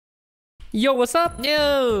Yo, what's up?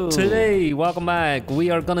 Yo! Today, welcome back.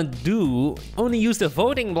 We are gonna do only use the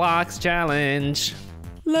voting blocks challenge.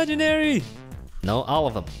 Legendary! No, all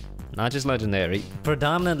of them. Not just legendary.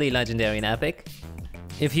 Predominantly legendary and epic.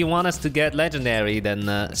 If you want us to get legendary,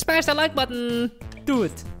 then smash that like button. Do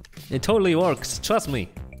it! It totally works, trust me.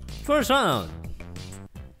 First round.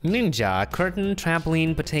 Ninja, curtain,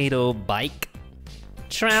 trampoline, potato, bike.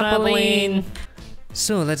 Trampoline.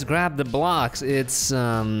 So let's grab the blocks. It's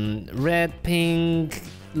red, pink,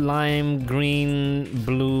 lime, green,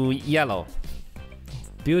 blue, yellow.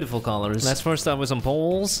 Beautiful colors. Let's first start with some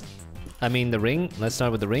poles. I mean the ring. Let's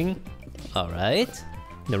start with the ring. Alright.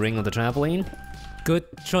 The ring of the trampoline. Good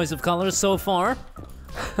choice of colors so far.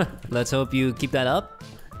 Let's hope you keep that up.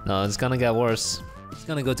 No, it's gonna get worse. It's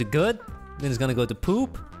gonna go to good, then it's gonna go to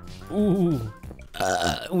poop. Ooh.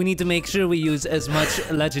 We need to make sure we use as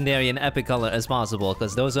much legendary and epic color as possible,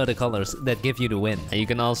 because those are the colors that give you the win. And you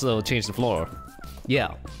can also change the floor.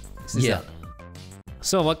 Yeah. Yeah.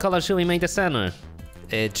 So what color should we make the center?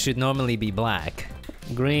 It should normally be black.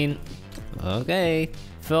 Green. Okay.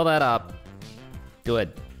 Fill that up. Do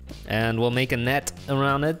it. And we'll make a net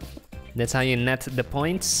around it. That's how you net the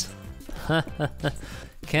points.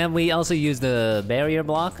 Can we also use the barrier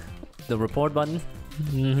block? The report button?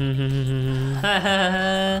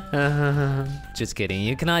 Just kidding,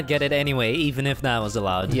 you cannot get it anyway, even if that was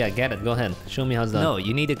allowed. Yeah, get it, go ahead. Show me how it's done. No,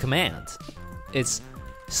 you need a command. It's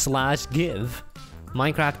 /give.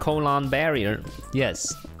 Minecraft : barrier.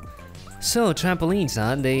 Yes. So, trampolines,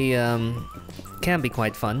 huh? They can be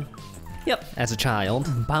quite fun. Yep. As a child.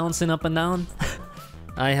 Bouncing up and down.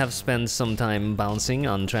 I have spent some time bouncing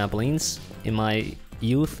on trampolines in my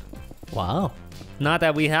youth. Wow. Not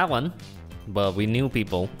that we have one, but we knew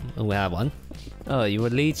people who have one. Oh, you were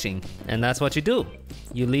leeching. And that's what you do.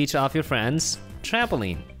 You leech off your friend's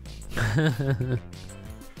trampoline.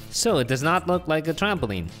 So it does not look like a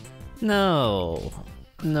trampoline. No.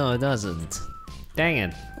 No, it doesn't. Dang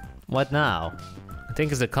it. What now? I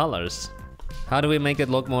think it's the colors. How do we make it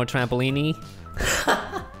look more trampoline-y?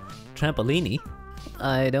 Trampolini?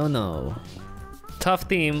 I don't know. Tough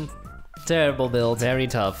theme. Terrible build. Very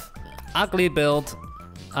tough. Ugly build.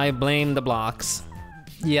 I blame the blocks.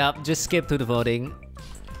 Yep, just skip to the voting.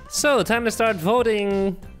 So, time to start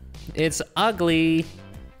voting. It's ugly.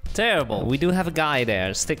 Terrible. We do have a guy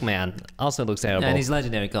there, Stickman. Also looks terrible. And he's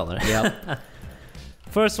legendary color. Yep.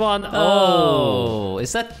 First one. Oh,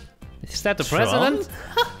 is that the Trump? president?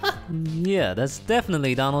 Yeah, that's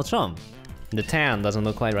definitely Donald Trump. The tan doesn't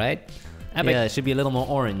look quite right. Epic. Yeah, it should be a little more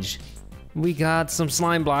orange. We got some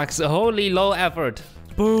slime blocks. Holy low effort.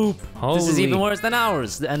 Boop. Holy. This is even worse than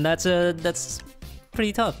ours, and that's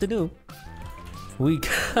pretty tough to do.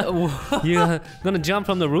 You're gonna jump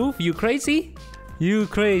from the roof? You crazy? You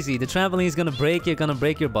crazy. The trampoline is gonna break, you're gonna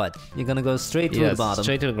break your butt. You're gonna go straight through the bottom.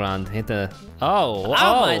 Straight to the ground. Hit the... Oh!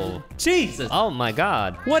 My... Jesus! Oh my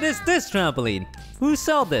god. What is this trampoline? Who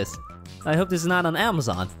sold this? I hope this is not on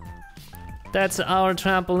Amazon. That's our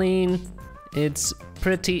trampoline. It's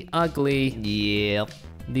pretty ugly. Yep.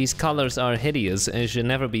 These colors are hideous and should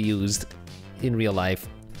never be used in real life.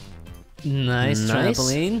 Nice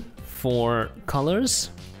trampoline. 4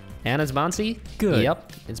 colors. And it's bouncy? Good.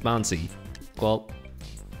 Yep, it's bouncy. Well,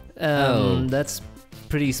 that's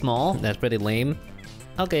pretty small. that's pretty lame.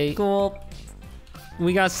 Okay. Cool.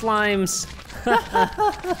 We got slimes.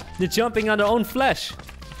 They're jumping on their own flesh.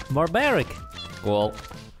 Barbaric. Cool.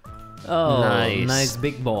 Oh, Nice. nice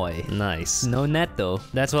big boy. Nice. No net though.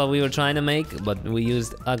 That's what we were trying to make, but we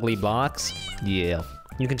used ugly blocks. Yeah.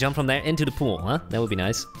 You can jump from there into the pool, huh? That would be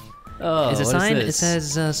nice. Oh, Is a what sign? is It this?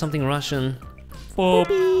 says something Russian. Boop.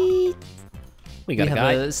 We got We a have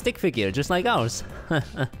guy. a stick figure just like ours.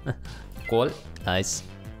 Cool. Nice.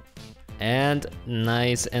 And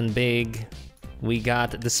nice and big. We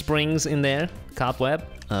got the springs in there. Cobweb.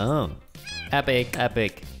 Oh. Epic.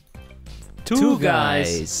 Epic. Two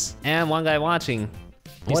guys. And one guy watching.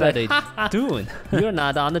 He's What are like, they doing? You're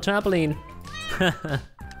not on the trampoline.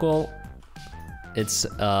 Cool. It's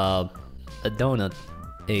A donut.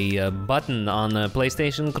 a button on a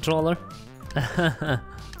PlayStation controller.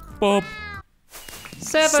 Boop.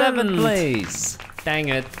 Seventh place. Dang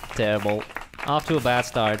it. Terrible. Off to a bad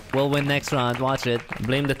start. We'll win next round. Watch it.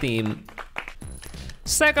 Blame the theme.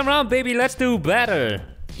 Second round, baby. Let's do better.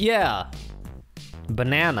 Yeah.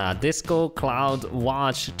 Banana, disco, cloud,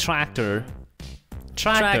 watch, tractor.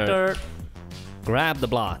 Tractor. Grab the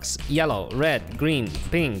blocks. Yellow, red, green,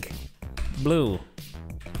 pink, blue,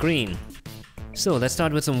 green. So let's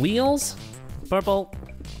start with some wheels. Purple.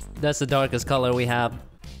 That's the darkest color we have.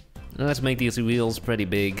 Let's make these wheels pretty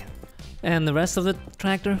big. And the rest of the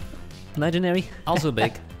tractor? Legendary? Also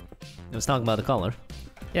big. I was talking about the color.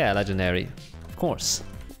 Yeah, legendary. Of course.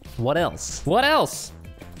 What else? What else?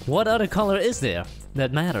 What other color is there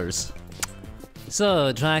that matters?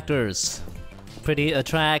 So, tractors. Pretty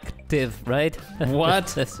attractive, right?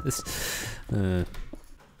 What?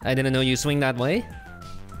 I didn't know you swing that way.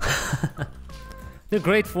 They're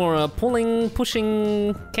great for pulling,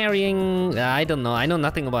 pushing, carrying. I don't know. I know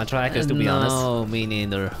nothing about tractors, to be honest. No, me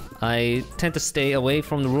neither. I tend to stay away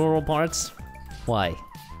from the rural parts. Why?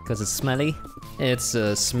 Because it's smelly? It's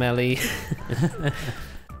smelly.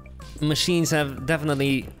 Machines have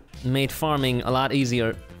definitely made farming a lot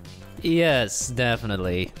easier. Yes,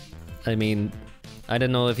 definitely. I mean, I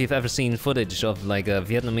don't know if you've ever seen footage of like a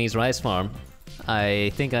Vietnamese rice farm.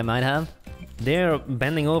 I think I might have. They're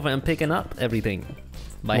bending over and picking up everything.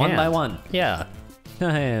 By One hand. by one. Yeah.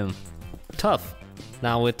 Ahem. Tough.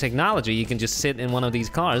 Now with technology, you can just sit in one of these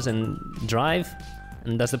cars and drive,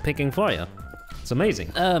 and does the picking for you. It's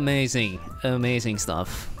amazing. Amazing. Amazing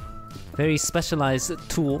stuff. Very specialized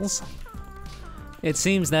tools. It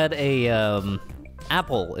seems that a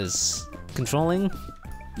Apple is controlling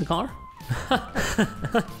the car.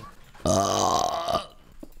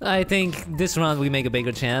 I think this round we make a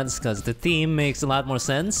bigger chance because the theme makes a lot more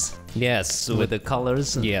sense. Yes. With the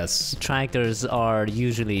colors. Yes. Tractors are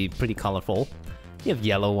usually pretty colorful. You have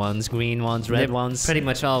yellow ones, green ones, red They're ones. pretty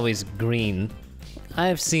much always green.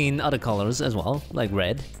 I've seen other colors as well, like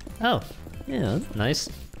red. Oh, Yeah. nice.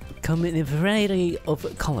 Come in a variety of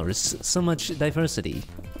colors, so much diversity.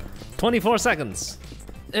 24 seconds.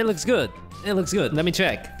 It looks good. It looks good. Let me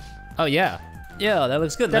check. Oh yeah. Yeah, that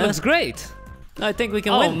looks good, That man. looks great. I think we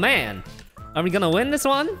can Oh win. man. Are we gonna win this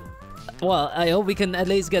one? Well, I hope we can at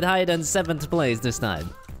least get higher than 7th place this time.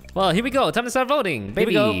 Well, here we go. Time to start voting. Here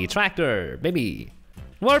we Baby, go. tractor, baby.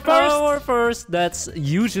 Word first. Or first, that's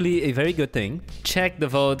usually a very good thing. Check the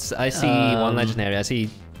votes. I see one legendary. I see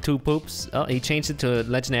 2 poops. Oh, he changed it to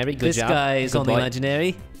legendary. Good This job. guy is Good only boy.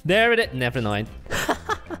 legendary. There it is. Never mind.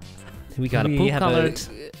 We got a We poop have colored.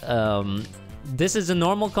 This is a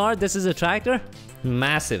normal car. This is a tractor.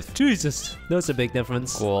 Massive. Jesus, that's a big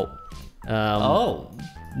difference. Cool. Oh,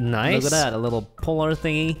 Nice. look at that, a little puller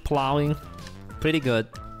thingy. Plowing. Pretty good.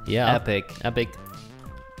 Yeah. Epic. Epic.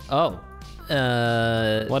 Oh,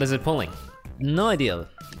 what is it pulling? No idea.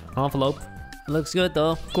 Envelope. Looks good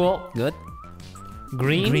though. Cool. Good.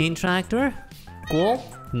 Green. Green tractor. Cool.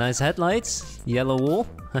 Nice headlights. Yellow wool.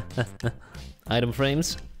 Item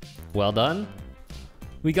frames. Well done.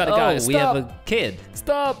 We got a guy. We have a kid.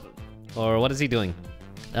 Stop. Or what is he doing?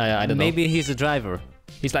 I don't know. Maybe he's a driver.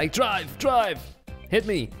 He's like, drive, hit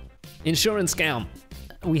me. Insurance scam.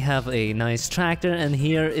 We have a nice tractor, and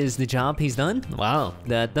here is the job he's done. Wow.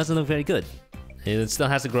 That doesn't look very good. It still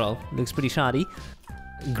has to grow. Looks pretty shoddy.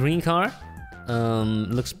 Green car.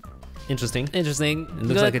 Looks interesting. Interesting. It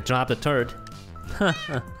looks like it dropped a turd.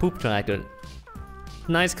 Poop tractor.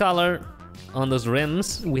 Nice color on those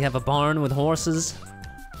rims. We have a barn with horses.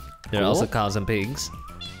 There are Cool. also cows and pigs.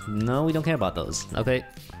 No, we don't care about those. Okay.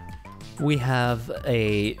 We have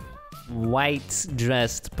a white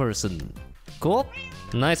dressed person. Cool.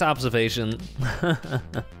 Nice observation.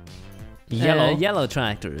 Yellow. Yellow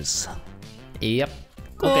tractors. Yep.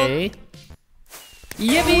 Cool. Okay.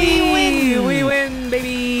 Yippee! We win,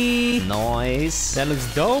 baby! Nice. That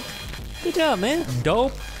looks dope. Good job, man.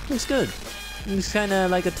 Dope. Looks good. Looks kind of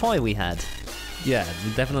like a toy we had. Yeah,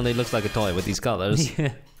 it definitely looks like a toy with these colors.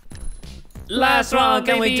 Yeah. Last round,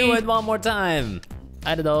 Can we baby! do it one more time?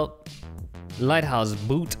 I don't know. Lighthouse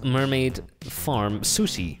Boot Mermaid Farm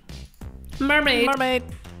Sushi. Mermaid. Mermaid.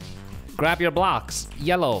 Grab your blocks.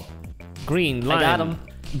 Yellow, green, lime, I got 'em.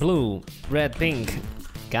 blue, red, pink.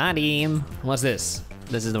 Got him. What's this?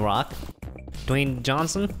 This is the rock. Dwayne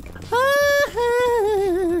Johnson?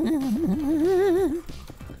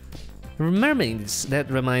 Mermaids, that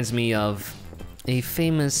reminds me of a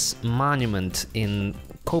famous monument in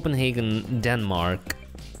Copenhagen, Denmark.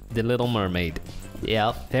 The Little Mermaid.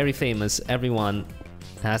 Yeah. Very famous. Everyone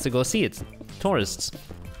has to go see it. Tourists.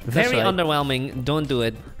 Very right. underwhelming. Don't do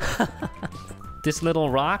it. This little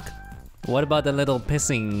rock? What about the little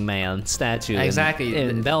pissing man statue? Exactly.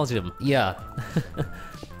 In Belgium. Yeah.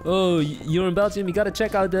 Oh, you're in Belgium. You gotta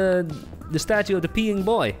check out the statue of the peeing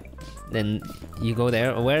boy. Then you go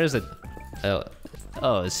there. Where is it?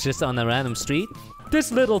 Oh, it's just on a random street?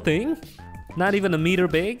 This little thing. Not even a meter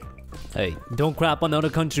big. Hey, don't crap on other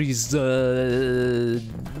countries'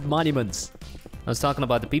 monuments. I was talking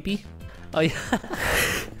about the pee-pee. Oh yeah.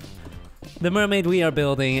 The mermaid we are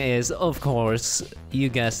building is, of course, you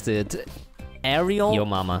guessed it, Ariel? Yo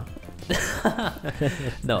mama.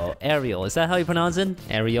 No, Ariel. Is that how you pronounce it?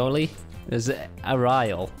 Arioli. It's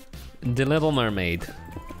Ariel. The Little Mermaid.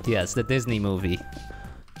 Yes, the Disney movie.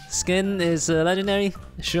 Skin is legendary?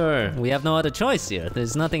 Sure. We have no other choice here.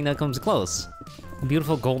 There's nothing that comes close.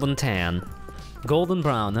 Beautiful golden tan. Golden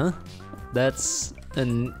brown, huh? That's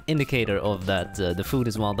an indicator of that the food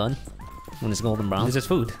is well done. When it's golden brown. It's just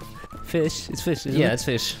food. Fish. It's fish, isn't it? Yeah, it's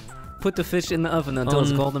fish. Put the fish in the oven until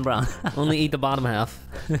it's golden brown. Only eat the bottom half.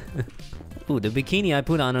 Ooh, the bikini I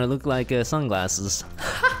put on her look like sunglasses.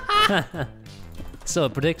 So,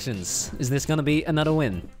 predictions. Is this gonna be another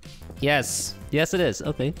win? Yes. Yes, it is.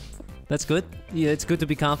 Okay. That's good. Yeah, it's good to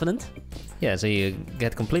be confident. Yeah, so you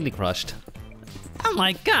get completely crushed. Oh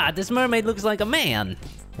my god, this mermaid looks like a man!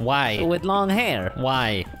 Why? With long hair.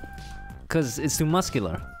 Why? Cause it's too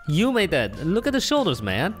muscular. You made that. Look at the shoulders,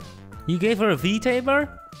 man. You gave her a V-taper?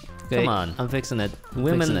 Okay, Come on. I'm fixing it.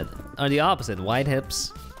 Women are the opposite. Wide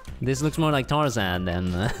hips. This looks more like Tarzan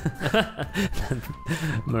than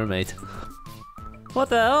mermaid. What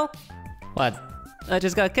the hell? What? I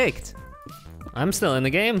just got kicked. I'm still in the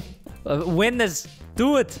game. Win this.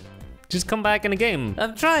 Do it. Just come back in the game.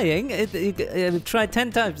 I'm trying. I've tried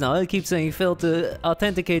 10 times now. It keeps saying failed to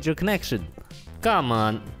authenticate your connection. Come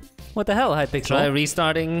on. What the hell, Hypixel? Try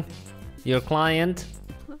restarting your client.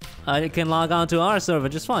 I can log on to our server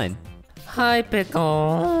just fine. Hypixel.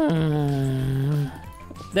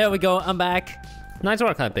 There we go. I'm back. Nice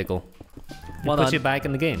work, Hypixel. Well Put done. you back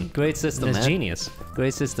in the game. Great system, That's man. genius.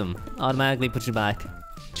 Great system. Automatically puts you back.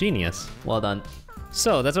 Genius. Well done.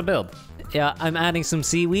 So, that's our build. Yeah, I'm adding some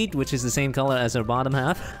seaweed, which is the same color as our bottom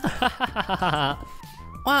half.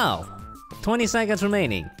 Wow. 20 seconds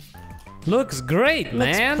remaining. Looks great,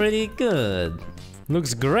 Looks man. pretty good.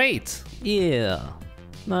 Looks great. Yeah.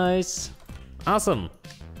 Nice. Awesome.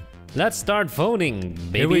 Let's start voting,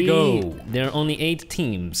 baby. Here we go. There are only 8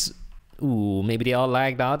 teams. Ooh, maybe they all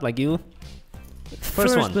lagged out like you.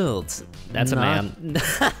 First one. build. That's a man.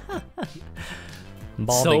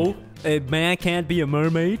 Balding. So, a man can't be a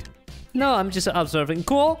mermaid? No, I'm just observing.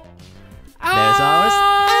 Cool. There's ours.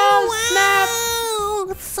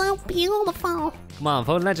 Oh, so beautiful. Come on,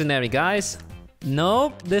 vote legendary, guys.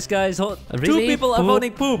 Nope, this guy's Two Really? people are Poop?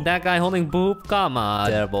 voting poop. That guy holding poop? Come on.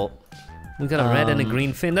 Terrible. We got a red and a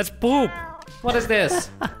green fin. That's poop. What is this?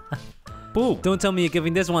 Poop. Don't tell me you're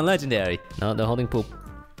giving this one legendary. No, they're holding poop.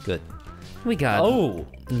 Good. We got Oh,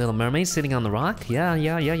 Little Mermaid sitting on the rock. Yeah.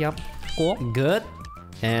 cool. Good.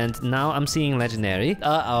 And now I'm seeing legendary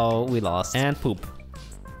Uh-oh, we lost. and poop.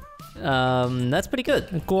 That's pretty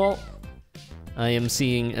good. Cool. I am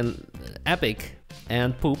seeing an epic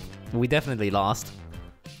and poop. We definitely lost.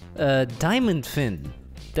 Diamond fin.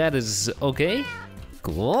 That is okay.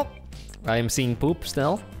 Cool. I am seeing poop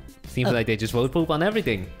still. Seems like they just vote poop on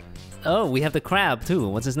everything. Oh, we have the crab too.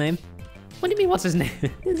 What's his name? What do you mean, what's his name?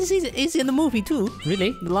 He's in the movie too.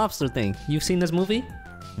 Really? The lobster thing. You've seen this movie?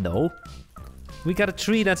 No. We got a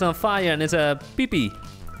tree that's on fire and it's a pee-pee.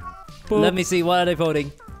 Poop. Let me see. What are they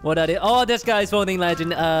voting? What are they? Oh, this guy's voting legend.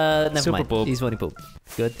 Never Super mind. poop. He's voting poop.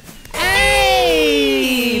 Good.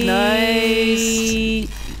 Hey! Nice.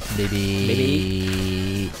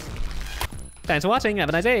 Baby. Thanks for watching. Have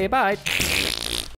a nice day. Bye.